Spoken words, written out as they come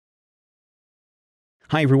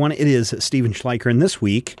Hi, everyone. It is Steven Schleicher, and this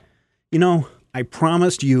week, I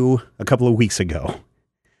promised you a couple of weeks ago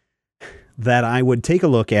that I would take a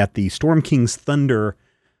look at the Storm King's Thunder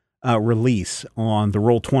release on the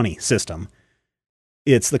Roll20 system.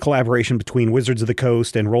 It's the collaboration between Wizards of the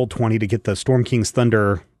Coast and Roll20 to get the Storm King's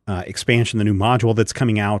Thunder expansion, the new module that's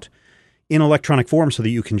coming out in electronic form so that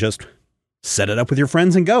you can just set it up with your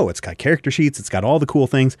friends and go. It's got character sheets. It's got all the cool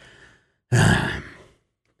things.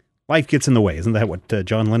 Life gets in the way. Isn't that what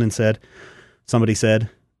John Lennon said? Somebody said.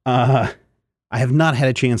 I have not had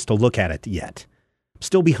a chance to look at it yet. I'm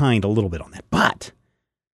still behind a little bit on that. But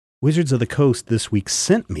Wizards of the Coast this week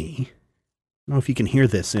sent me, I don't know if you can hear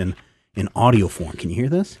this in audio form. Can you hear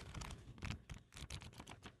this?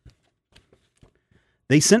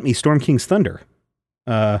 They sent me Storm King's Thunder.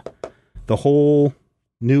 The whole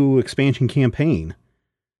new expansion campaign.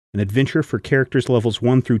 An adventure for characters levels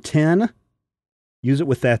 1 through 10. Use it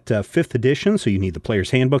with that 5th edition, so you need the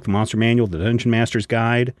Player's Handbook, the Monster Manual, the Dungeon Master's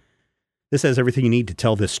Guide. This has everything you need to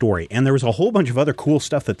tell this story. And there was a whole bunch of other cool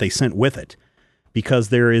stuff that they sent with it, because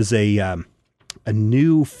there is a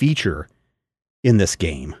new feature in this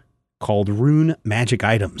game called Rune Magic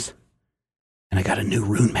Items. And I got a new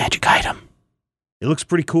Rune Magic item. It looks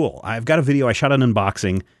pretty cool. I've got a video. I shot an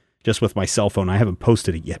unboxing just with my cell phone. I haven't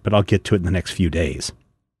posted it yet, but I'll get to it in the next few days.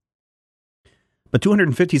 But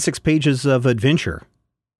 256 pages of adventure.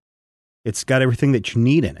 It's got everything that you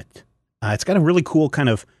need in it. It's got a really cool kind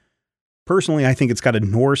of, personally, I think it's got a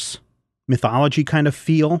Norse mythology kind of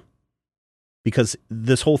feel, because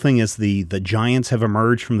this whole thing is the giants have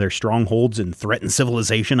emerged from their strongholds and threatened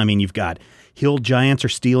civilization. I mean, you've got hill giants are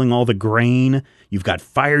stealing all the grain. You've got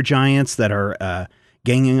fire giants that are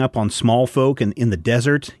ganging up on small folk in the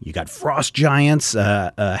desert. You got frost giants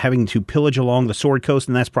having to pillage along the Sword Coast,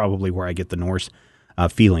 and that's probably where I get the Norse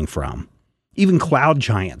feeling from. Even cloud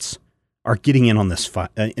giants are getting in on this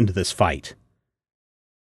into this fight.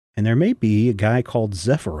 And there may be a guy called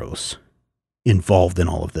Zephyros involved in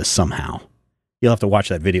all of this somehow. You'll have to watch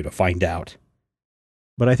that video to find out.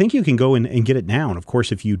 But I think you can go and get it now. And of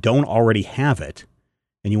course, if you don't already have it,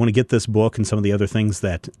 and you want to get this book and some of the other things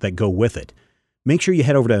that go with it, make sure you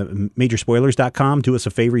head over to majorspoilers.com. Do us a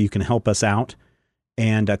favor. You can help us out.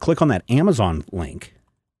 And click on that Amazon link.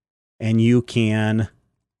 And you can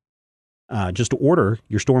just order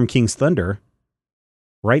your Storm King's Thunder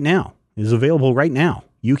right now. It is available right now.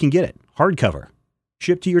 You can get it. Hardcover.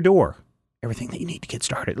 Shipped to your door. Everything that you need to get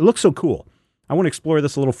started. It looks so cool. I want to explore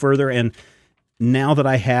this a little further. And now that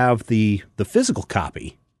I have the physical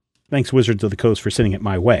copy, thanks Wizards of the Coast for sending it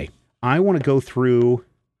my way, I want to go through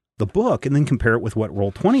the book and then compare it with what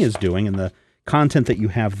Roll20 is doing and the content that you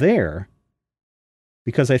have there,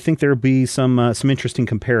 because I think there'll be some interesting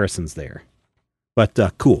comparisons there. But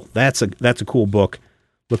cool. That's a cool book.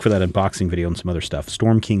 Look for that unboxing video and some other stuff.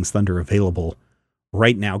 Storm King's Thunder available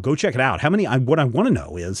right now. Go check it out. What I want to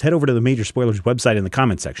know is head over to the Major Spoilers website in the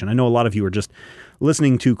comment section. I know a lot of you are just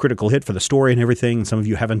listening to Critical Hit for the story and everything. Some of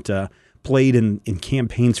you haven't played in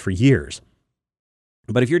campaigns for years.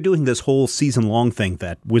 But if you're doing this whole season-long thing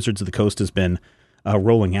that Wizards of the Coast has been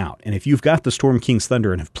rolling out, and if you've got the Storm King's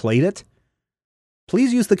Thunder and have played it,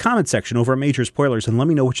 please use the comment section over at Major Spoilers and let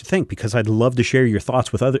me know what you think, because I'd love to share your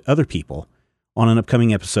thoughts with other people on an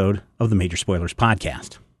upcoming episode of the Major Spoilers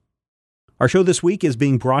podcast. Our show this week is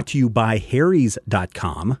being brought to you by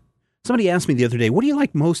Harry's.com. Somebody asked me the other day, what do you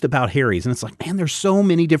like most about Harry's? And it's like, man, there's so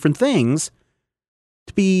many different things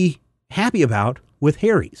to be happy about with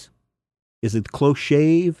Harry's. Is it the close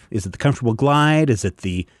shave? Is it the comfortable glide? Is it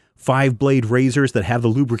the 5-blade razors that have the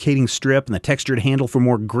lubricating strip and the textured handle for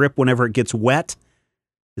more grip whenever it gets wet?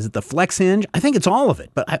 Is it the flex hinge? I think it's all of it,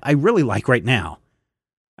 but I really like right now,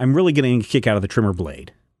 I'm really getting a kick out of the trimmer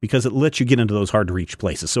blade because it lets you get into those hard-to-reach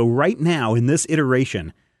places. So right now, in this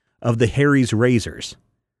iteration of the Harry's razors,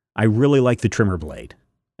 I really like the trimmer blade.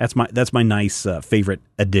 That's my nice favorite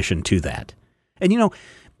addition to that. And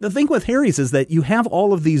the thing with Harry's is that you have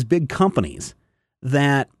all of these big companies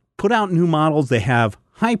that put out new models. They have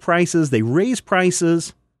high prices. They raise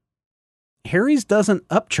prices. Harry's doesn't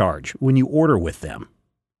upcharge when you order with them.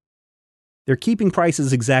 They're keeping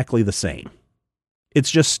prices exactly the same. It's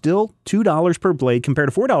just still $2 per blade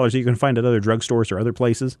compared to $4 that you can find at other drugstores or other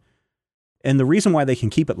places. And the reason why they can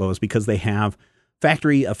keep it low is because they have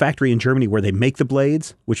a factory in Germany where they make the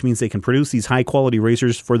blades, which means they can produce these high-quality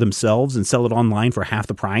razors for themselves and sell it online for half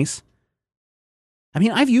the price. I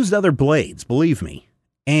mean, I've used other blades, believe me.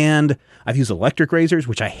 And I've used electric razors,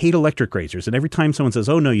 which I hate electric razors. And every time someone says,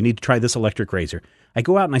 oh, no, you need to try this electric razor, I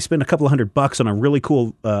go out and I spend a couple of $100 on a really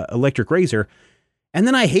cool electric razor, and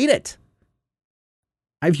then I hate it.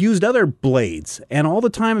 I've used other blades, and all the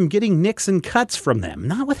time I'm getting nicks and cuts from them.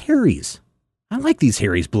 Not with Harry's. I like these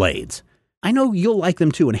Harry's blades. I know you'll like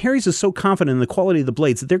them too, and Harry's is so confident in the quality of the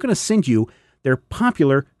blades that they're going to send you their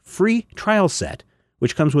popular free trial set,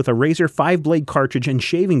 which comes with a razor, 5-blade cartridge, and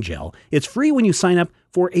shaving gel. It's free when you sign up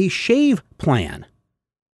for a shave plan.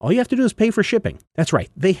 All you have to do is pay for shipping. That's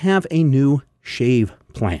right, they have a new shave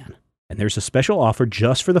plan. And there's a special offer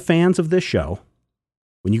just for the fans of this show.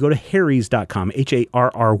 When you go to harrys.com,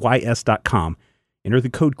 HARRYS.com, enter the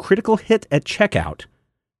code CRITICALHIT at checkout,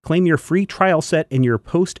 claim your free trial set and your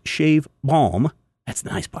post-shave balm. That's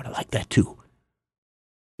the nice part. I like that too.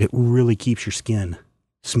 It really keeps your skin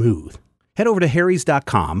smooth. Head over to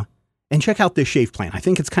harrys.com and check out this shave plan. I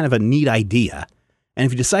think it's kind of a neat idea. And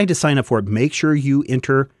if you decide to sign up for it, make sure you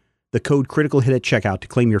enter the code CRITICALHIT at checkout to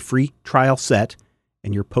claim your free trial set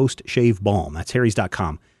and your post-shave balm. That's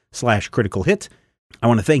harrys.com/criticalhit. I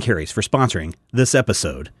want to thank Harry's for sponsoring this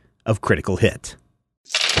episode of Critical Hit.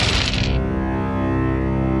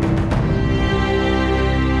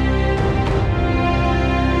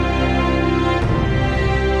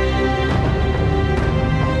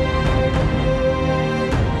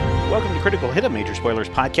 Welcome to Critical Hit, a Major Spoilers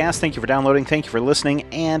podcast. Thank you for downloading, thank you for listening,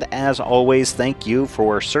 and as always, thank you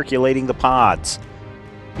for circulating the pods,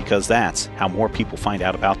 because that's how more people find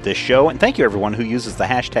out about this show. And thank you everyone who uses the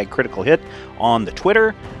hashtag Critical Hit on the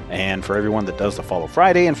Twitter, and for everyone that does the Follow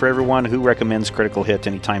Friday, and for everyone who recommends Critical Hit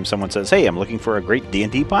anytime someone says, hey, I'm looking for a great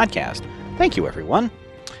D&D podcast. Thank you, everyone.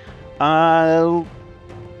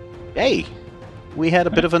 Hey, we had a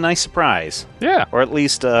bit of a nice surprise. Yeah. Or at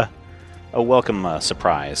least a welcome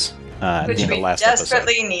surprise. Which in the we last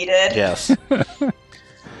desperately episode. needed. Yes.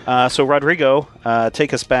 So, Rodrigo,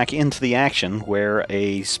 take us back into the action where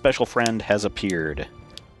a special friend has appeared.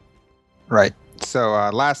 Right. So,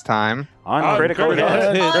 last time... On Critical Hit.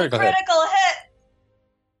 On Critical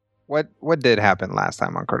Hit! What did happen last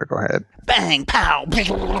time on Critical Hit? Bang, pow,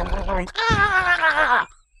 ah!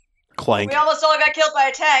 Clank. We almost all got killed by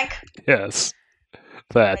a tank. Yes.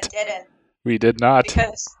 But That didn't. we did not.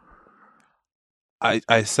 Because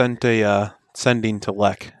I sent a sending to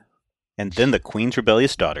Lek. And then the Queen's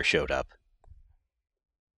rebellious daughter showed up.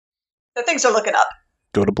 the things are looking up.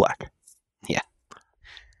 Go to black.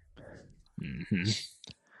 Mm-hmm.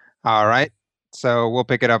 All right. So we'll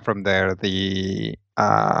pick it up from there. The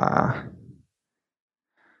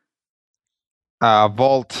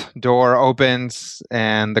vault door opens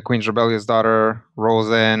and the Queen's rebellious daughter rolls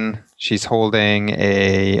in. She's holding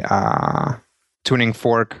a tuning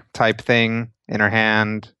fork type thing in her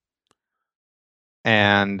hand.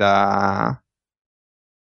 And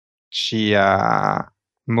she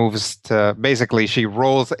moves to, basically she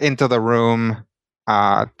rolls into the room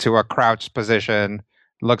to a crouched position,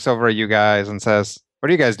 looks over at you guys and says, "What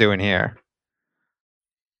are you guys doing here?"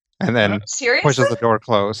 And then Seriously? pushes the door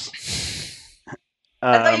closed.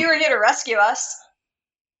 I thought you were here to rescue us.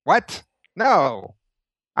 What? No.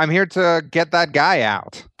 I'm here to get that guy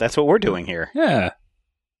out. That's what we're doing here. Yeah.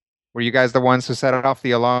 Were you guys the ones who set off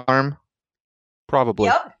the alarm? Probably.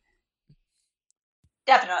 Yep.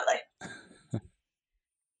 Definitely.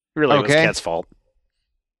 Really, it was Okay. Cat's fault.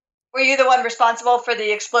 Were you the one responsible for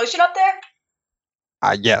the explosion up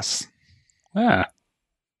there? Yes. Yeah.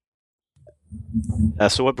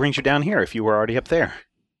 So what brings you down here if you were already up there?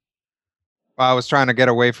 Well, I was trying to get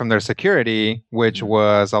away from their security, which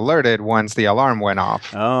was alerted once the alarm went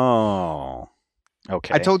off. Oh.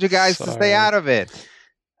 Okay. I told you guys to stay Sorry. out of it.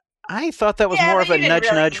 I thought that was Yeah, more but of a you didn't nudge,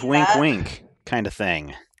 really nudge, need wink, that. wink kind of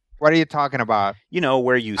thing. What are you talking about? You know,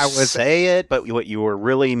 where you I was- say it, but what you were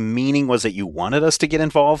really meaning was that you wanted us to get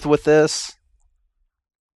involved with this.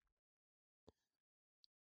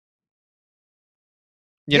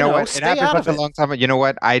 You know what? stay It happened out such of a it. long time ago. You know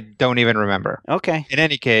what? I don't even remember. Okay. In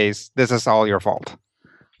any case, this is all your fault.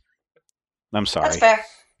 I'm sorry. That's fair.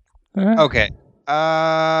 Okay.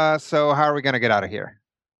 So how are we going to get out of here?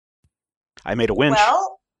 I made a winch.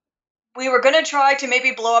 Well, we were going to try to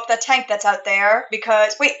maybe blow up the tank that's out there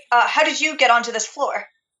because... Wait, how did you get onto this floor?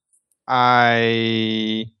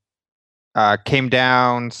 I came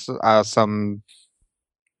down a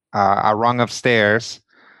rung of stairs.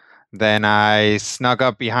 Then I snuck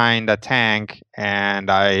up behind a tank and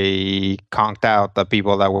I conked out the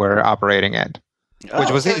people that were operating it. Which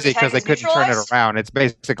Oh, was so the easy because tank they is couldn't turn it neutralized? around. It's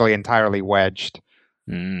basically entirely wedged.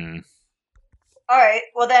 Mm. All right,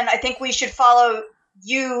 well then I think we should follow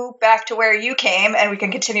you back to where you came and we can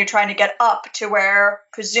continue trying to get up to where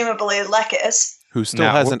presumably Lek is. Who still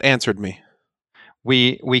No. hasn't answered me.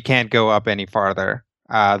 We can't go up any farther.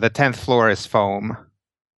 The 10th floor is foam.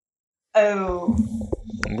 Oh.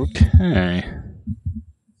 Okay.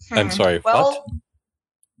 Hmm. I'm sorry, Well, what?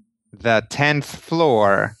 The 10th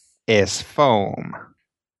floor is foam.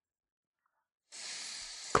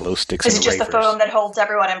 Glow sticks Is and it just the ravers. foam that holds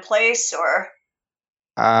everyone in place, or?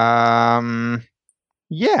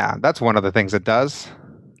 Yeah, that's one of the things it does.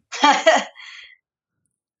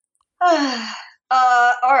 All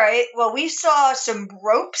right. Well, we saw some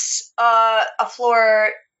ropes,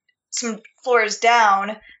 some floors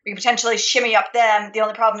down. We could potentially shimmy up them. The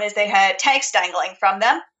only problem is they had tanks dangling from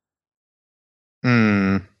them.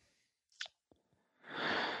 Hmm.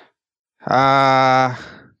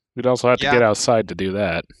 We'd also have to Yeah. get outside to do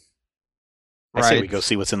that. I say Right. we go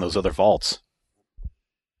see what's in those other vaults.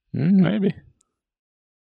 Maybe.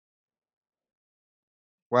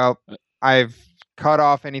 Well, I've cut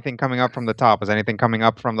off anything coming up from the top. Is anything coming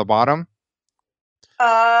up from the bottom?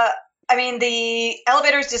 I mean, the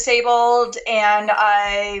elevator's disabled, and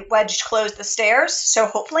I wedged closed the stairs, so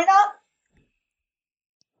hopefully not.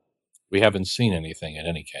 We haven't seen anything in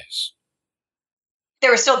any case.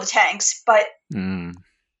 There were still the tanks, but Hmm.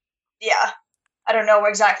 yeah, I don't know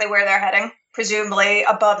exactly where they're heading. Presumably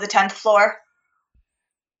above the 10th floor.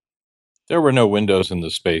 There were no windows in the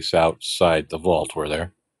space outside the vault, were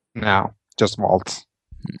there? No, just vaults.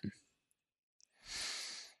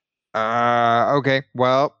 Okay.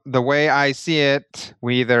 Well, the way I see it,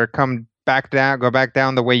 we either go back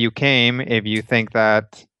down the way you came if you think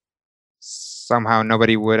that somehow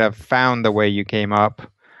nobody would have found the way you came up,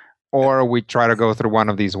 or we try to go through one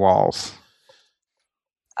of these walls.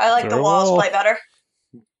 I like the Throw walls wall. play better.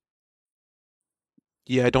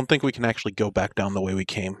 Yeah, I don't think we can actually go back down the way we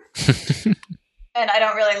came. And I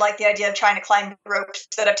don't really like the idea of trying to climb ropes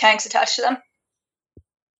that have tanks attached to them.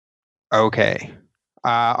 Okay.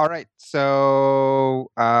 All right.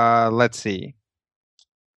 So let's see.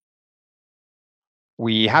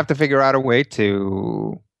 We have to figure out a way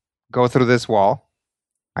to go through this wall.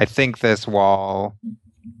 I think this wall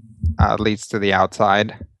leads to the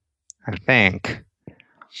outside. I think.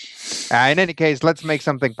 In any case, let's make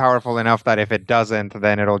something powerful enough that if it doesn't,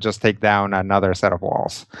 then it'll just take down another set of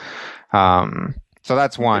walls. So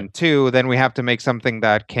that's one. Two, then we have to make something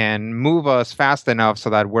that can move us fast enough so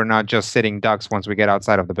that we're not just sitting ducks once we get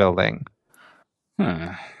outside of the building.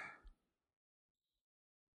 Huh.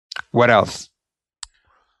 What else?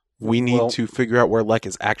 We need Well- to figure out where Lek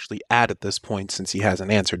is actually at this point since he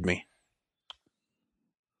hasn't answered me.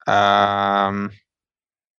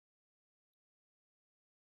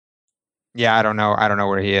 Yeah, I don't know. I don't know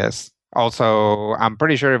where he is. Also, I'm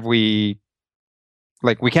pretty sure if we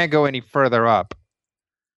can't go any further up.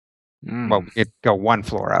 Well, we could go one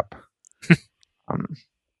floor up.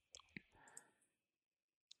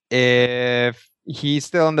 If he's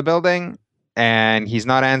still in the building and he's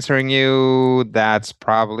not answering you, that's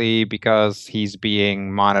probably because he's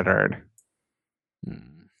being monitored.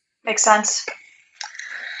 Makes sense.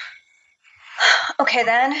 Okay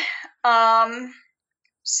then.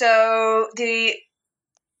 So we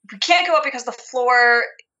can't go up because the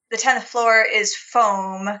 10th floor is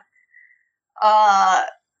foam.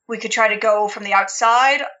 We could try to go from the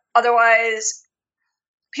outside. Otherwise,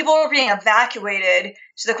 people are being evacuated.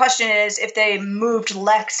 So the question is if they moved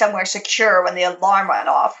Lek somewhere secure when the alarm went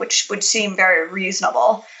off, which would seem very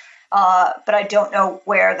reasonable. But I don't know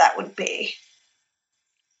where that would be.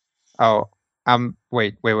 Oh,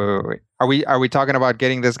 wait. Are we talking about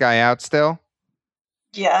getting this guy out still?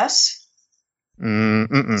 Yes,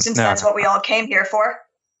 since No. that's what we all came here for.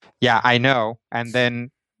 Yeah, I know. And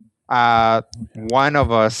then one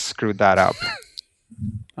of us screwed that up.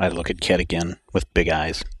 I look at Ket again with big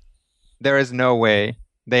eyes. There is no way.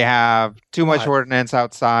 They have too much What? ordnance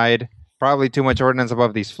outside, probably too much ordnance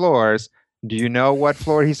above these floors. Do you know what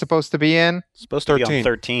floor he's supposed to be in? Supposed to be on 13.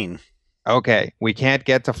 13. Okay, we can't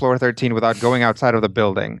get to floor 13 without going outside of the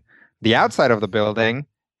building. The outside of the building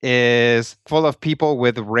is full of people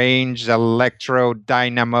with ranged electro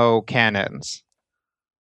dynamo cannons.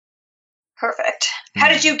 Perfect. How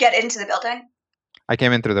did you get into the building? I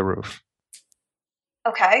came in through the roof.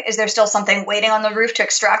 Okay. Is there still something waiting on the roof to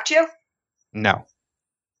extract you? No.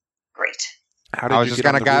 Great. How did I was you just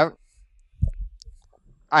get on gonna the go. roof?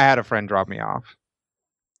 I had a friend drop me off.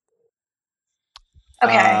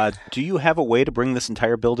 Okay. Do you have a way to bring this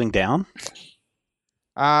entire building down?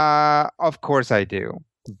 Of course I do.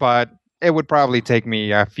 But it would probably take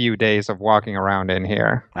me a few days of walking around in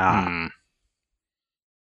here.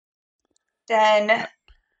 Then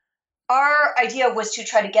our idea was to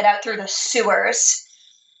try to get out through the sewers.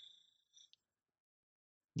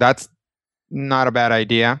 That's not a bad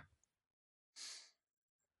idea.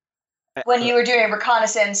 when you were doing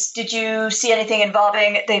reconnaissance, did you see anything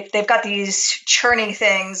involving? They've got these churning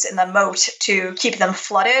things in the moat to keep them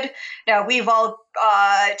flooded. Now we've all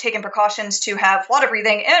taken precautions to have water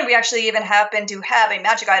breathing, and we actually even happen to have a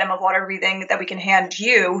magic item of water breathing that we can hand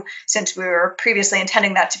you, since we were previously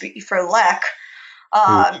intending that to be for Lek.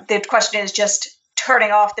 The question is just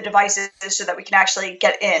turning off the devices so that we can actually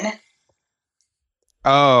get in.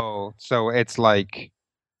 Oh, so it's like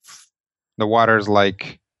the water's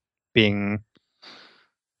like being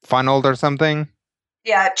funneled or something?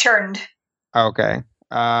 Yeah, churned. Okay.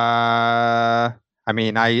 I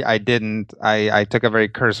mean, I didn't. I took a very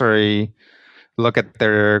cursory look at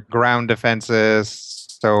their ground defenses.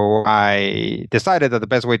 So I decided that the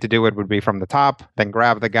best way to do it would be from the top, then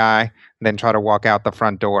grab the guy, then try to walk out the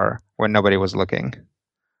front door when nobody was looking.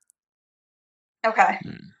 Okay.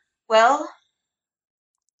 Well,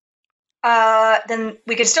 then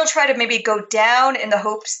we could still try to maybe go down in the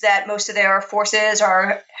hopes that most of their forces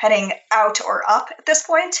are heading out or up at this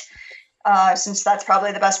point, since that's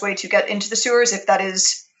probably the best way to get into the sewers if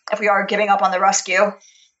we are giving up on the rescue.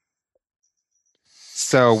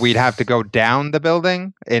 So we'd have to go down the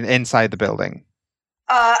building inside the building.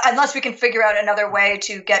 Unless we can figure out another way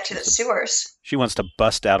to get to the sewers. She wants to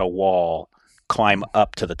bust out a wall, climb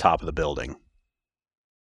up to the top of the building.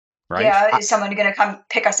 Right? Yeah, is someone going to come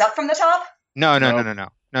pick us up from the top? No. Nope.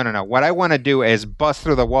 No. What I want to do is bust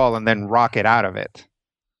through the wall and then rocket out of it.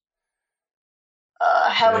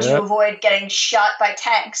 How would you avoid getting shot by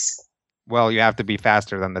tanks? Well, you have to be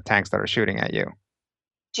faster than the tanks that are shooting at you.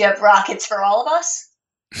 Do you have rockets for all of us?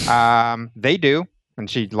 They do. And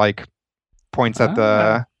she like points at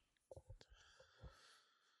the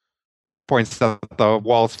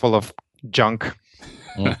walls full of junk.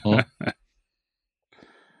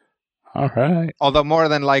 All right. Although more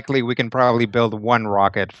than likely we can probably build one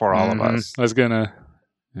rocket for all of us. I was gonna.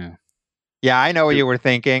 Yeah, I know what you were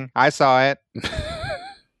thinking. I saw it.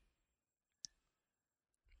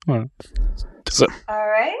 All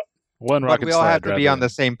right. One But rocket. we all have to be on the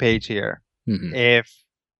same page here. Mm-hmm.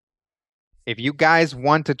 If you guys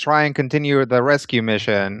want to try and continue the rescue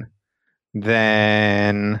mission,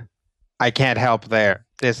 then I can't help there.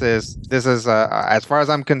 This is as far as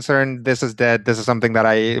I'm concerned, this is dead. This is something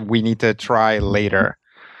that we need to try later.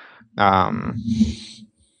 So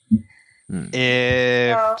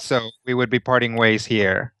we would be parting ways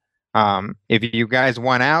here. If you guys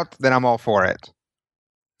want out, then I'm all for it.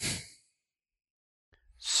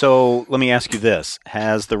 So let me ask you this.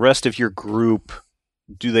 Has the rest of your group,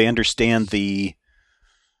 do they understand the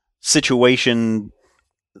situation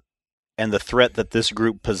and the threat that this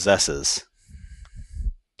group possesses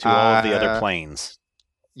to all of the other planes?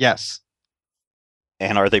 Yes.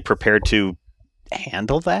 And are they prepared to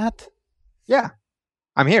handle that? Yeah.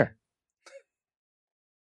 I'm here.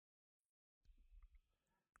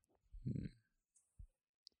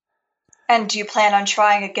 And do you plan on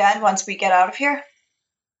trying again once we get out of here?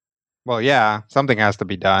 Well, yeah, something has to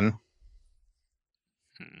be done.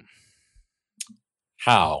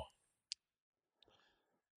 How?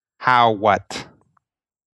 How what?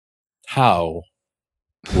 How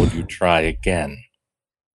would you try again?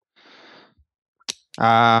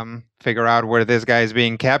 Figure out where this guy is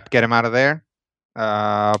being kept, get him out of there.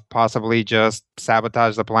 Possibly just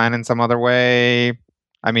sabotage the plan in some other way.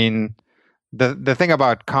 I mean, the thing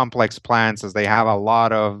about complex plans is they have a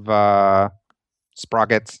lot of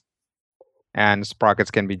sprockets, and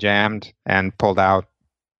sprockets can be jammed and pulled out.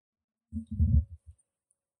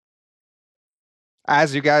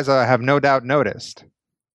 As you guys have no doubt noticed.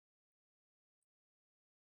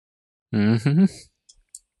 Mm-hmm.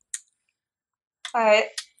 All right.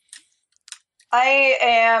 I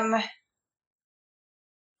am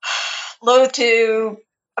loath to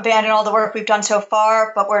abandon all the work we've done so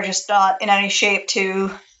far, but we're just not in any shape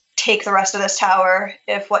to take the rest of this tower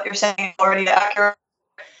if what you're saying is already accurate.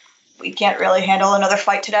 We can't really handle another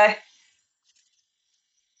fight today.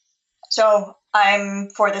 So I'm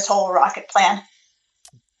for this whole rocket plan.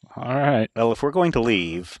 All right. Well, if we're going to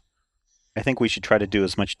leave, I think we should try to do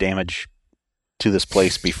as much damage to this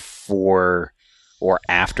place before or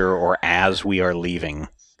after or as we are leaving.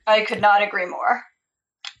 I could not agree more.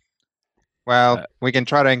 Well, we can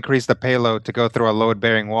try to increase the payload to go through a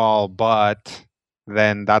load-bearing wall, but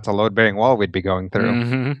then that's a load-bearing wall we'd be going through.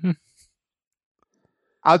 Mm-hmm.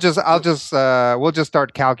 We'll just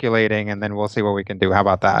start calculating, and then we'll see what we can do. How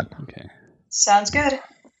about that? Okay. Sounds good.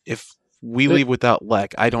 If we leave without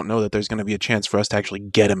Lek, I don't know that there's going to be a chance for us to actually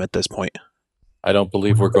get him at this point. I don't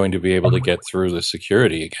believe we're going to be able to get through the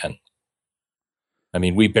security again. I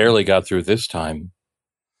mean, we barely got through this time,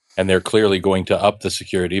 and they're clearly going to up the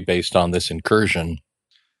security based on this incursion.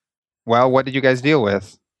 Well, what did you guys deal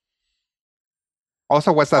with?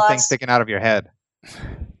 Also, what's that thing Plus- sticking out of your head?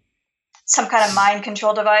 Some kind of mind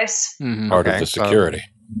control device. Mhm. Part Okay, of the so- security.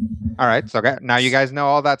 All right, so now you guys know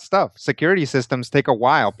all that stuff. Security systems take a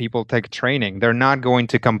while. People take training. They're not going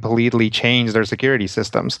to completely change their security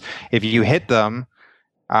systems. If you hit them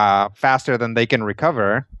faster than they can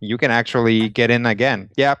recover, you can actually get in again.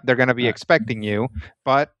 Yeah, they're going to be expecting you,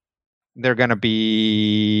 but they're going to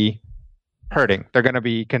be hurting. They're going to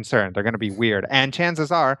be concerned. They're going to be weird. And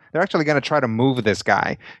chances are they're actually going to try to move this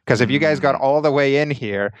guy. Because if you guys got all the way in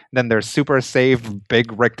here, then their super safe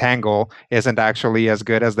big rectangle isn't actually as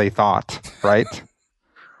good as they thought, right?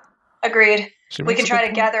 Agreed. She We makes can a try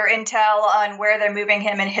good to point. gather intel on where they're moving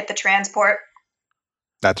him and hit the transport.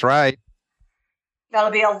 That's right.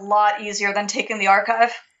 That'll be a lot easier than taking the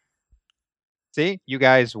archive. See, you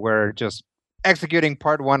guys were just executing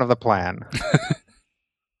part 1 of the plan.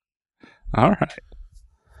 All right.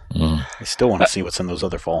 Mm. I still want to see what's in those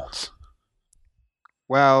other vaults.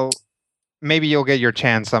 Well, maybe you'll get your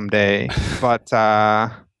chance someday, but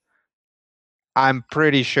I'm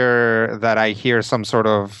pretty sure that I hear some sort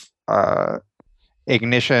of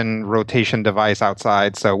ignition rotation device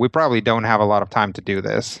outside, so we probably don't have a lot of time to do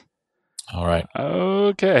this. All right.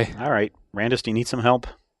 Okay. All right. Randus, do you need some help?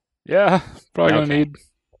 Yeah, probably gonna Okay. need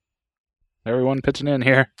everyone pitching in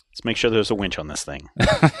here. Let's make sure there's a winch on this thing.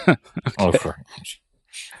 Oh, for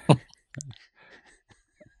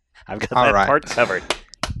I've got All that right. part covered.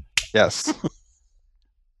 Yes.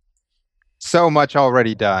 So much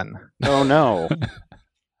already done. Oh, no.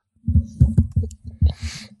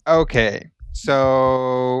 Okay,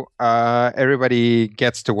 so everybody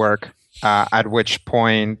gets to work, at which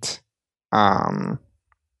point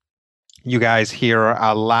you guys hear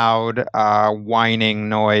a loud whining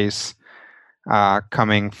noise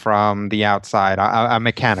coming from the outside, a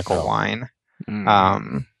mechanical Oh. whine.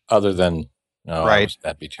 Mm. other than Right.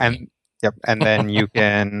 that'd be too And mean. yep, and then you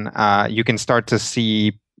can start to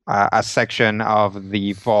see a section of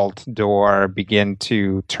the vault door begin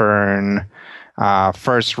to turn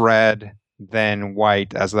first red, then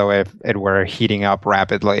white, as though it were heating up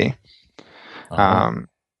rapidly. Uh-huh.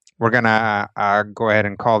 We're gonna go ahead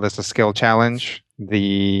and call this a skill challenge.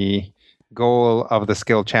 The goal of the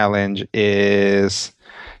skill challenge is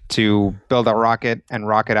to build a rocket and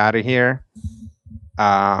rocket out of here,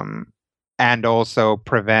 and also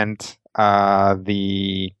prevent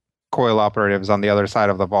the coil operatives on the other side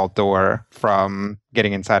of the vault door from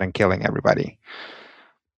getting inside and killing everybody.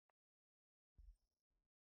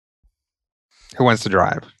 Who wants to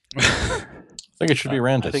drive? I think it should be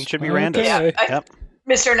Randus. I think it should be Okay. Randus. Yeah, Yep.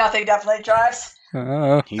 Mr. Nothing definitely drives.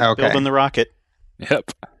 He's Okay. building the rocket.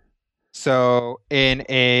 Yep. So in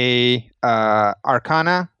a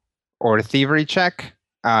Arcana or Thievery check,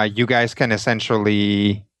 you guys can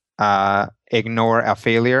essentially ignore a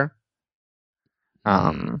failure.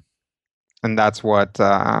 And that's what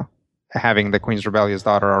having the Queen's Rebellious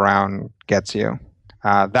Daughter around gets you.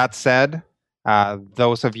 That said,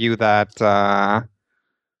 those of you that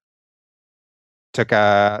took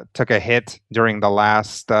a hit during the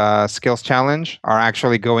last skills challenge are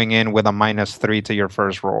actually going in with a -3 to your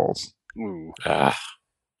first rolls. Ooh.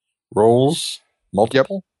 Rolls?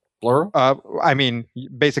 Multiple? Plural? I mean,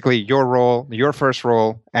 basically your roll, your first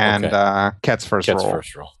roll, and Okay. Ket's first Ket's roll.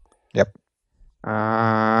 first roll.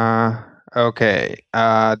 Okay.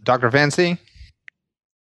 Dr. Fancy.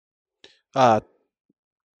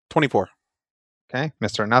 24. Okay.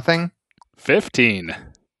 Mr. Nothing. 15.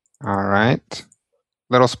 All right.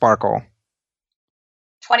 Little Sparkle.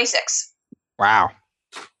 26. Wow.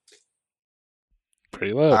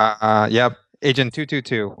 Pretty low. Yep. Agent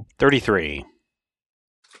 222 33.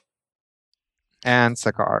 and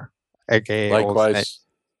Sakar, aka Old Snake. Likewise,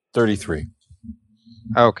 33.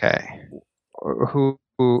 Okay. Who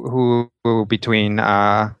between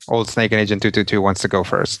Old Snake and Agent 222 wants to go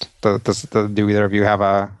first? Do either of you have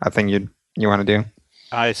a thing you want to do?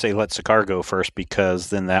 I say let Sakar go first because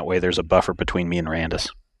then that way there's a buffer between me and Randus.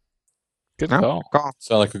 Good No? call. Call.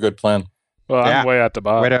 Sound like a good plan. Well, Yeah. I'm way at the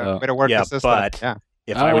bottom. Way to work yeah, the system. but- Yeah.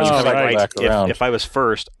 If Oh, I was right. right, Back around. if I was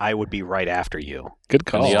first, I would be right after you. Good And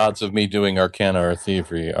call. the odds of me doing Arcana or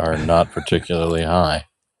Thievery are not particularly high.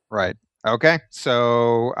 Right. Okay.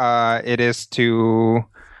 So it is to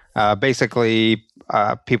basically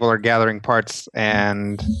people are gathering parts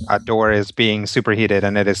and a door is being superheated,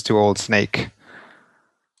 and it is to Old Snake.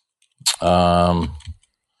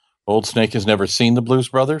 Old Snake has never seen the Blues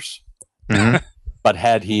Brothers, Mhm. but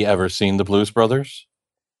had he ever seen the Blues Brothers,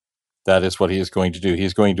 that is what he is going to do.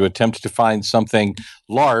 He's going to attempt to find something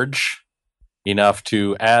large enough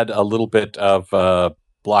to add a little bit of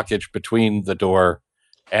blockage between the door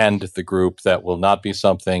and the group that will not be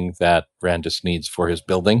something that Brandis needs for his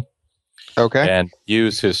building. Okay. And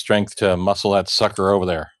use his strength to muscle that sucker over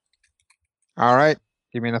there. All right.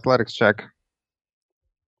 Give me an athletics check.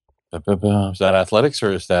 Is that athletics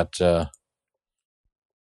or is that...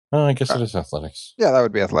 I guess it is athletics. Yeah, that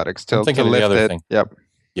would be athletics. I'm thinking of the other thing. Yep.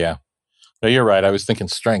 Yeah. No, you're right. I was thinking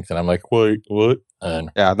strength, and I'm like, wait, what? And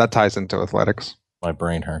yeah, that ties into athletics. My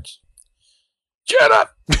brain hurts. Shut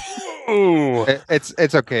up! Ooh.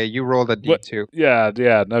 It's okay. You rolled a D2. Yeah,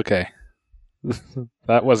 okay.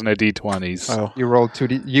 That wasn't a D20s. Oh. You rolled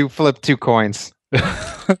 2D. You flipped 2 coins.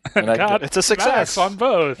 God, it's a success on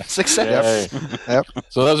both. Success. Yep.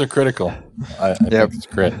 So those are critical. I think it's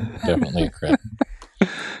crit. Definitely a crit.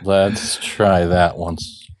 Let's try that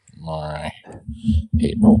once. All right.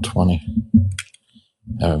 8 roll 20.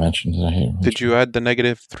 Haven't mentioned that I hate roll. Did you add the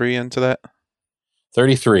 -3 into that?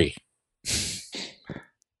 33.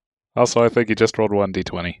 Also, I think you just rolled 1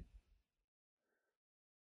 D20.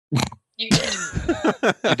 You did.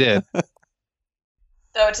 You did.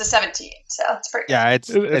 So it's a 17, so it's pretty good. Yeah, it's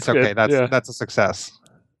okay. good, That's a success.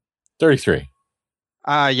 33.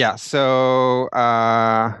 Yeah. So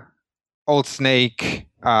Old Snake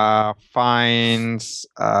finds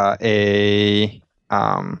a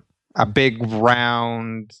big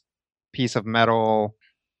round piece of metal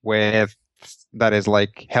that is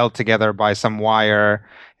like held together by some wire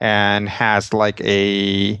and has like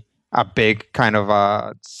a big kind of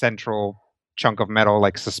a central chunk of metal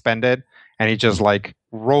like suspended, and he just like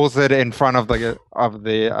rolls it in front of the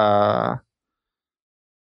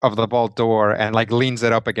vault door and like leans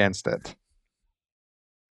it up against it.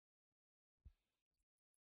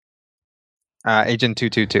 Agent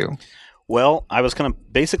 222. Well, I was going to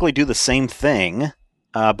basically do the same thing,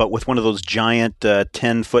 but with one of those giant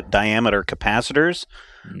 10-foot diameter capacitors.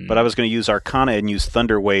 But I was going to use Arcana and use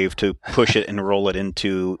Thunder Wave to push it and roll it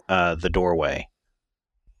into the doorway.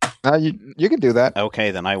 You can do that.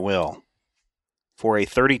 Okay, then I will. For a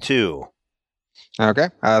 32. Okay.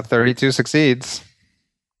 32 succeeds.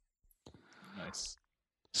 Nice.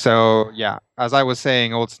 So, yeah, as I was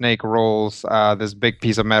saying, Old Snake rolls this big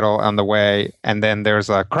piece of metal on the way, and then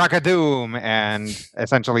there's a crack-a-doom, and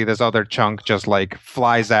essentially this other chunk just like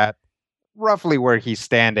flies at roughly where he's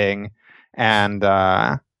standing and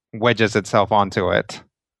wedges itself onto it.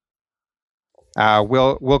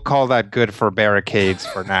 We'll call that good for barricades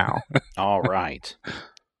for now. All right.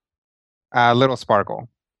 Little Sparkle.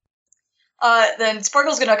 Then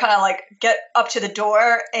Sparkle's gonna kind of like get up to the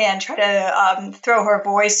door and try to throw her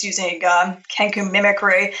voice using Kenku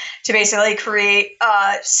mimicry to basically create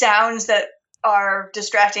sounds that are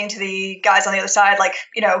distracting to the guys on the other side, like,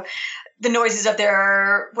 you know, the noises of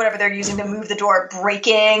their whatever they're using to move the door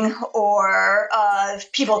breaking, or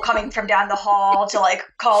people coming from down the hall to like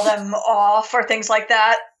call them off, or things like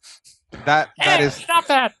that. That is stop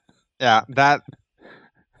that. Yeah, that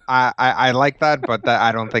I like that, but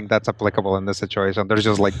I don't think that's applicable in this situation. There's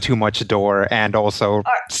just like too much door and also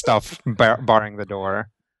stuff barring the door.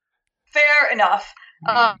 Fair enough.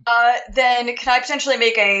 Then can I potentially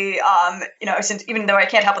make a, since even though I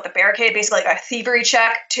can't help with the barricade, basically like a thievery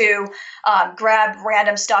check to grab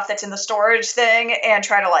random stuff that's in the storage thing and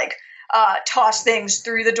try to like toss things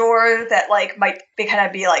through the door that like might be kind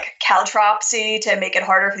of be like caltropsy to make it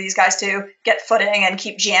harder for these guys to get footing and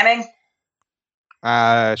keep jamming?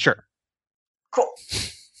 Sure. Cool.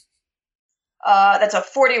 That's a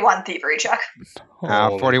 41 thievery check.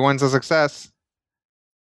 41's a success.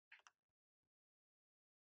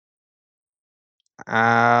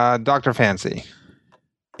 Dr. Fancy.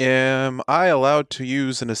 Am I allowed to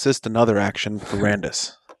use and assist another action for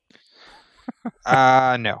Randus?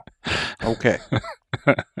 No. Okay.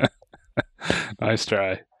 Nice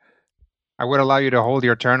try. I would allow you to hold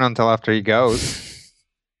your turn until after he goes.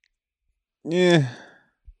 Yeah.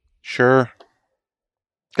 Sure.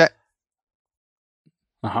 Okay.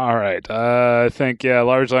 All right. I think,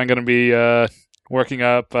 largely I'm going to be working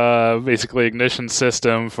up basically ignition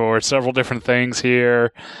system for several different things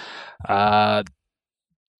here.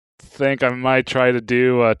 Think I might try to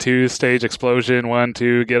do a 2-stage explosion, one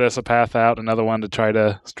to get us a path out, another one to try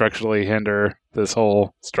to structurally hinder this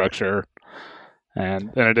whole structure.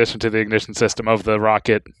 And in addition to the ignition system of the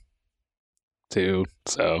rocket, too.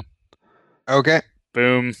 So, Okay.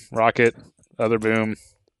 boom, rocket, other boom.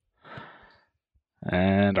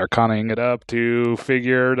 And Arcanaing it up to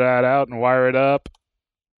figure that out and wire it up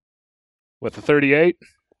with a 38.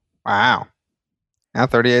 Wow. Now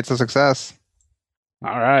 38's a success.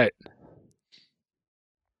 All right.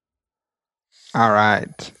 All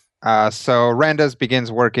right. So Randus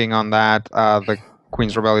begins working on that. The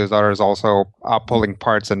Queen's Rebellious Daughter is also pulling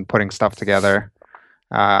parts and putting stuff together.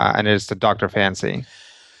 and it is to Dr. Fancy.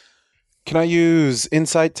 Can I use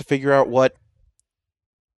insight to figure out what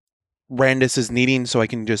Randus is needing so I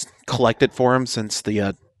can just collect it for him since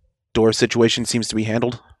the door situation seems to be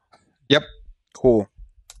handled? Yep. Cool.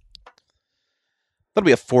 That'll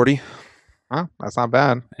be a 40. Huh? That's not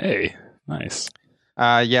bad. Hey, nice.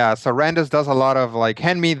 Yeah, so Randus does a lot of like,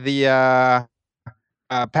 hand me the,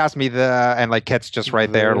 pass me the, and like Ket's just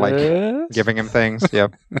right there, like giving him things.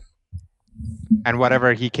 Yep. And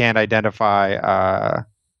whatever he can't identify,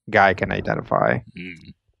 Guy can identify.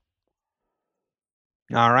 Mm.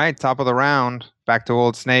 All right, top of the round. Back to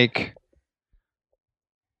Old Snake.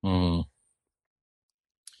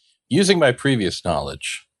 Using my previous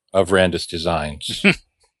knowledge of Randus designs,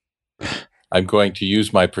 I'm going to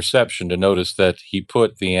use my perception to notice that he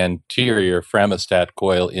put the anterior phragmostat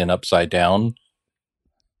coil in upside down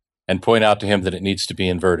and point out to him that it needs to be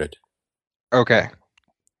inverted, Okay.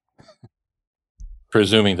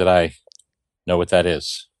 presuming that I know what that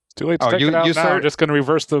is. It's too late to take it out now. I'm just going to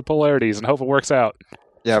reverse the polarities and hope it works out.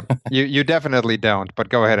 Yep. you definitely don't, but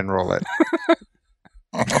go ahead and roll it.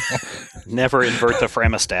 Never invert the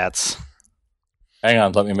phragmostats. Hang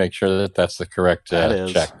on, let me make sure that that's the correct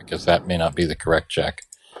check, because that may not be the correct check.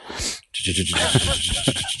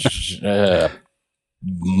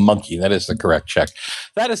 Monkey, that is the correct check.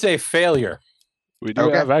 That is a failure. We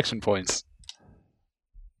do have action points.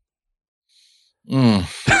 You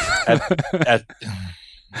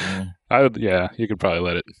could probably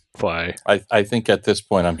let it fly. I think at this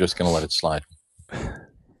point I'm just going to let it slide.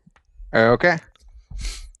 Okay.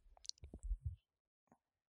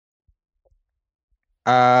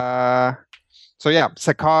 So yeah,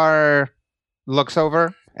 Sakar looks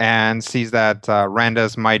over and sees that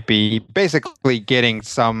Randus might be basically getting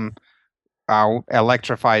some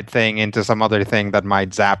electrified thing into some other thing that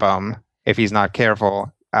might zap him if he's not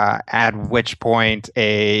careful. At which point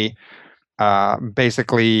a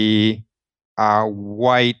basically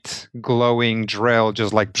white glowing drill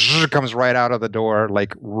just like comes right out of the door,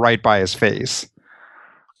 like right by his face.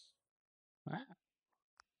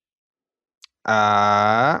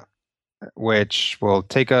 Which will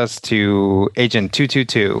take us to Agent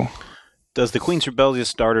 222. Does the Queen's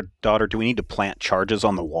rebellious daughter, do we need to plant charges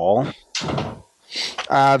on the wall?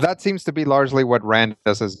 That seems to be largely what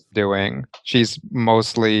Randus is doing. She's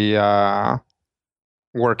mostly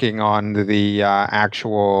working on the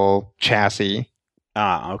actual chassis.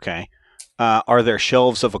 Ah, okay. Are there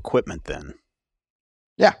shelves of equipment then?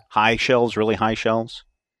 Yeah. High shelves, really high shelves?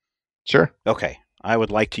 Sure. Okay. I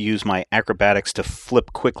would like to use my acrobatics to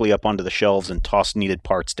flip quickly up onto the shelves and toss needed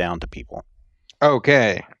parts down to people.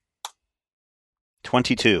 Okay.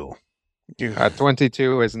 22.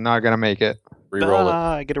 22 is not going to make it. Reroll it.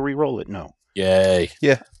 I get to reroll it? No. Yay.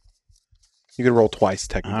 Yeah. You can roll twice,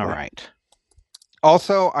 technically. All right.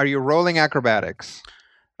 Also, are you rolling acrobatics?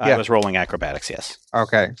 I was rolling acrobatics, yes.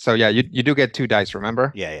 Okay. So yeah, you do get 2 dice,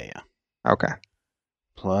 remember? Yeah. Okay.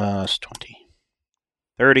 Plus 20.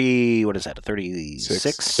 30, what is that, a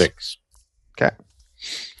 36? 6. Okay.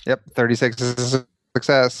 Yep, 36 is a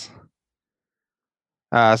success.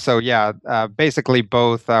 So yeah, basically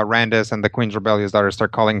both Randus and the Queen's Rebellious Daughter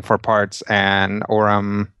start calling for parts, and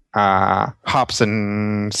Orem hops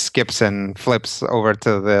and skips and flips over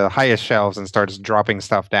to the highest shelves and starts dropping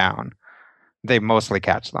stuff down. They mostly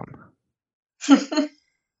catch them.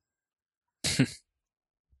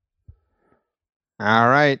 All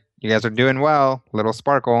right. You guys are doing well. Little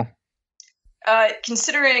Sparkle.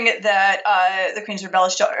 Considering that the Queen's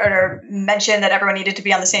Rebellious Daughter mentioned that everyone needed to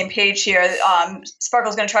be on the same page here,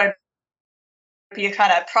 Sparkle's going to try to be a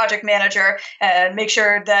kind of project manager and make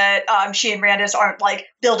sure that she and Randus aren't like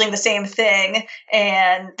building the same thing,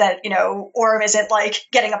 and that Orem isn't like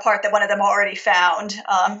getting a part that one of them already found.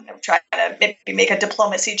 Try to maybe make a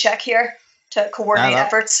diplomacy check here to coordinate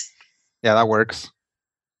efforts. Yeah, that works.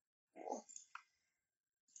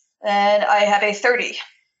 And I have a 30.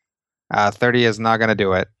 30 is not going to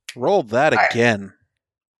do it. Roll that again.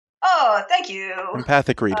 Oh, thank you.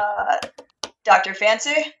 Empathic read. Dr.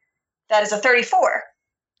 Fancy. That is a 34.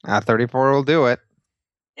 34 will do it.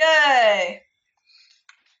 Yay!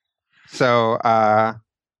 So,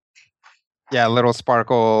 Little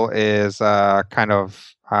Sparkle is kind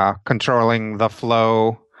of controlling the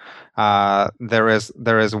flow. There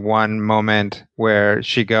is one moment where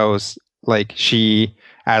she goes, like,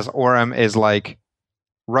 as Orem is like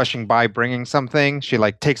rushing by bringing something, she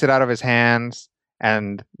like takes it out of his hands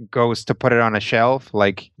and goes to put it on a shelf,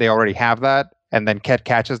 like they already have that, and then Ket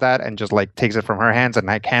catches that and just like takes it from her hands and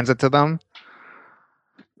like hands it to them.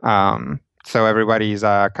 So everybody's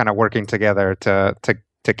kind of working together to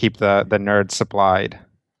keep the nerds supplied.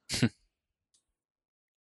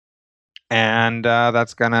 And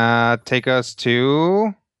that's going to take us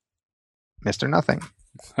to Mr. Nothing.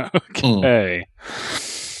 Okay.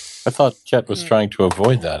 I thought Jet was trying to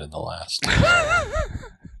avoid that in the last.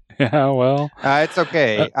 Yeah, well. It's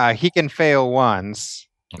okay. He can fail once.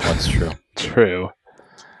 That's true. True.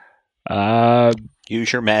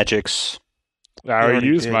 Use your magics. I already already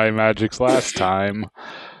used did. my magics last time.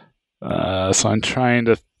 So I'm trying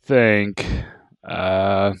to think.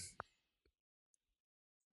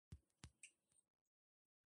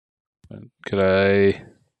 Could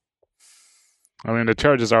I mean, the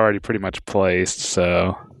charge is already pretty much placed,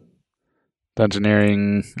 so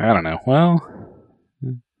dungeoneering, I don't know. Well,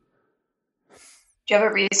 Do you have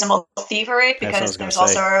a reasonable thievery? That's what I was Because gonna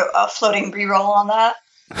there's say. also a floating reroll on that.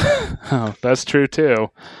 oh, that's true too.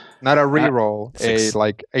 Not a reroll, Six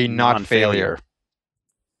a not failure.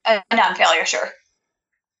 A non-failure, sure.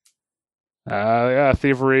 Yeah,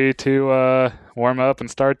 thievery to warm up and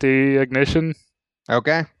start the ignition.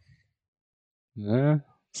 Okay. Yeah,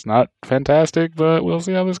 it's not fantastic, but we'll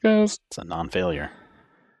see how this goes. It's a non-failure.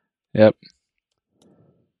 Yep.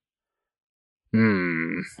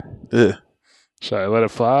 Ugh. Should I let it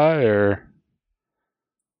fly, or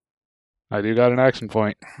I do got an action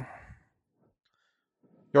point?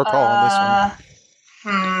 Your call on this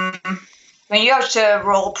one. I mean, you have to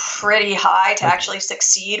roll pretty high to actually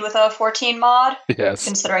succeed with a 14 mod, Yes.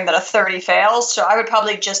 considering that a 30 fails. So I would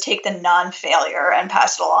probably just take the non-failure and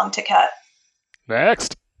pass it along to Ket.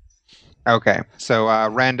 Next. Okay. So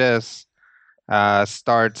Randus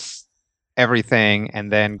starts everything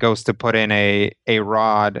and then goes to put in a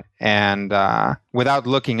rod, and without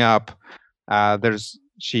looking up,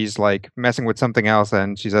 she's like messing with something else,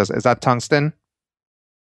 and she says, "Is that tungsten?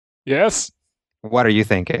 Yes. What are you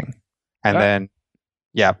thinking?" And then,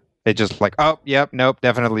 yeah, it just like, oh, yep, nope,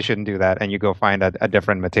 definitely shouldn't do that, and you go find a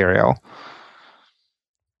different material.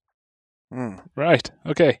 Right.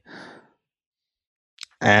 Okay.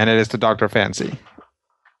 And it is to Dr. Fancy.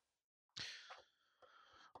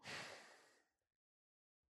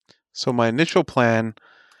 So my initial plan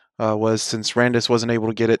was, since Randus wasn't able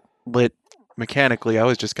to get it lit mechanically, I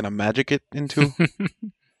was just going to magic it into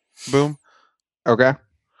boom. Okay.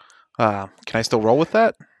 Can I still roll with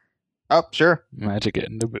that? Oh, sure. Magic it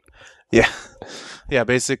into Yeah. Yeah,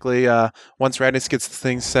 basically, once Randus gets the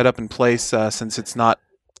thing set up in place, since it's not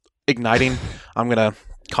igniting, I'm going to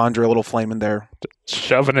conjure a little flame in there.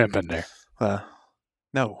 shove an imp in there.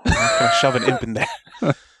 No, I'm not going to shove an imp in there.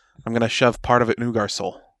 I'm going to shove part of it in Ugar's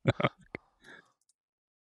soul.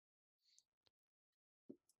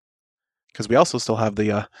 Because we also still have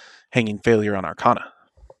the hanging failure on Arcana.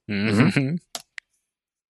 Mm-hmm.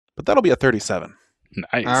 But that'll be a 37.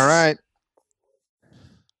 Nice. All right.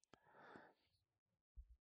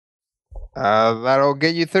 That'll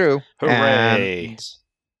get you through. Hooray. And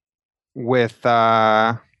with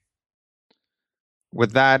that,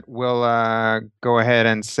 we'll go ahead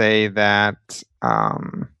and say that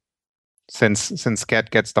since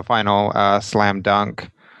Ket gets the final slam dunk,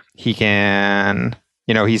 he can,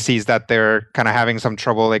 he sees that they're kind of having some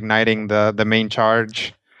trouble igniting the main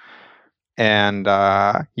charge, and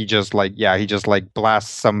he just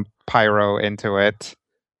blasts some pyro into it,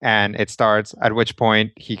 and it starts. At which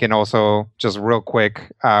point he can also just real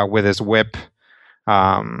quick with his whip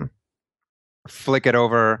flick it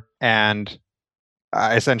over and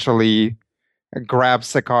essentially grab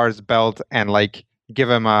Sakar's belt and give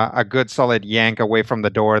him a good solid yank away from the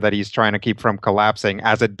door that he's trying to keep from collapsing,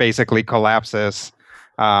 as it basically collapses,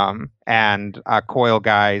 and coil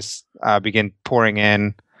guys begin pouring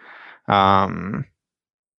in.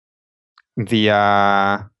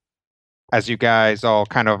 As you guys all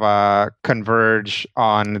kind of converge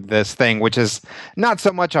on this thing, which is not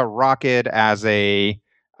so much a rocket as a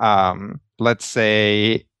let's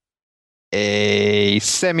say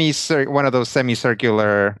one of those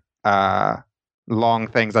semicircular long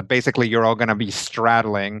things that basically you're all going to be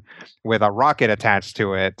straddling with a rocket attached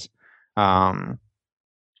to it.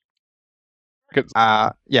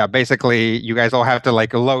 Basically you guys all have to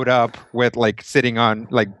load up with sitting on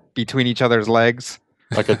between each other's legs.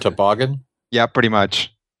 Like a toboggan? Yeah, pretty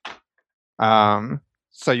much.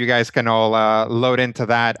 So you guys can all load into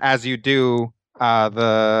that. As you do,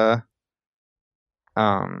 the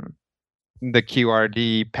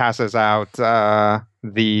QRD passes out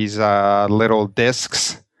these little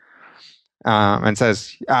discs and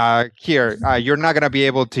says, "Here, you're not going to be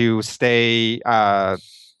able to stay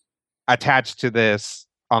attached to this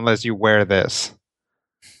unless you wear this."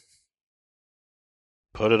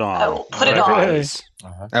 Put it on. I will put it on.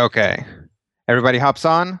 Uh-huh. Okay. Everybody hops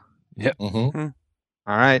on? Mm-hmm.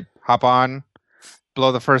 All right. Hop on.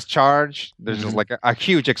 blow the first charge, there's just like a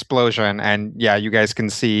huge explosion, and yeah, you guys can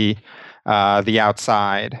see the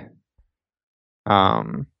outside.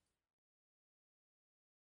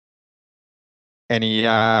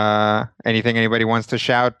 Anything anybody wants to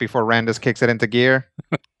shout before Randus kicks it into gear?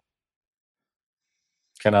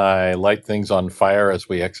 Can I light things on fire as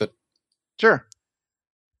we exit? Sure.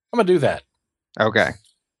 I'm going to do that. Okay.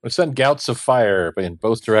 We send gouts of fire in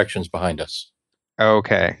both directions behind us.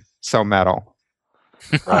 Okay. So metal.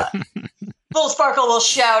 Little Sparkle will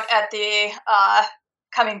shout at the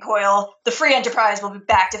coming coil, "The Free Enterprise will be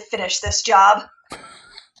back to finish this job."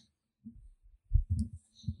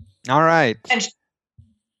 All right. And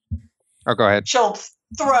go ahead. she'll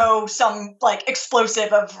throw some like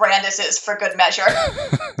explosive of Randus's for good measure.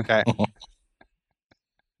 Okay.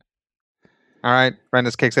 All right.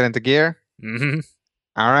 Randus kicks it into gear. Mm-hmm.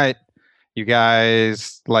 All right. You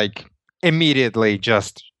guys like immediately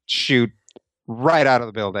just shoot right out of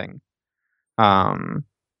the building.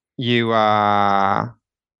 You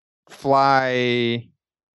fly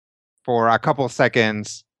for a couple of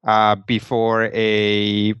seconds before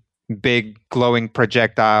a big glowing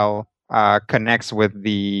projectile connects with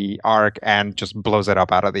the arc and just blows it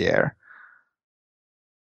up out of the air.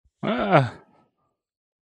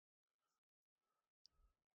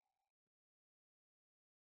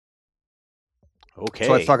 Okay.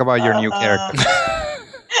 So let's talk about your new character.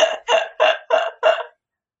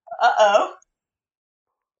 Uh-oh.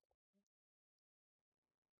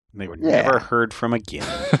 They were never heard from again.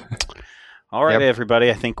 All right,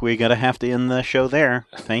 everybody. I think we're going to have to end the show there.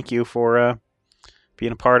 Thank you for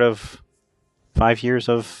being a part of 5 years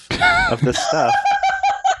of this stuff.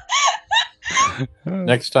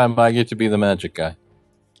 Next time I get to be the magic guy.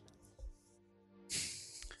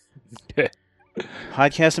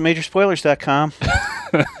 Podcast at majorspoilers.com.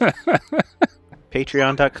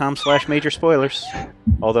 Patreon.com/majorspoilers.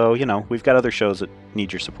 Although, we've got other shows that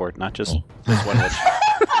need your support, not just this one, which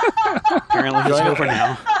apparently is over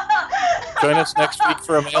now. Join us next week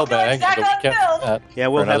for a mailbag. And the week after that, yeah,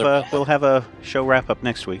 we'll have a show wrap up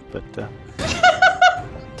next week. But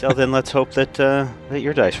till then, let's hope that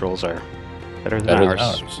your dice rolls are better than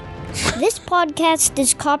ours. This podcast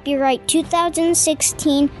is copyright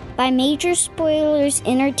 2016 by Major Spoilers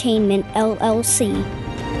Entertainment, LLC.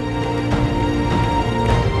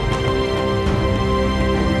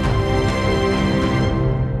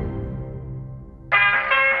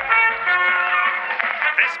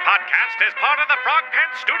 This podcast is part of the Frog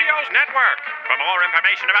Pants Studios Network. For more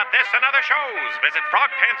information about this and other shows, visit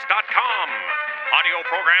frogpants.com. Audio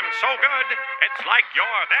program so good, it's like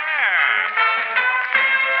you're there.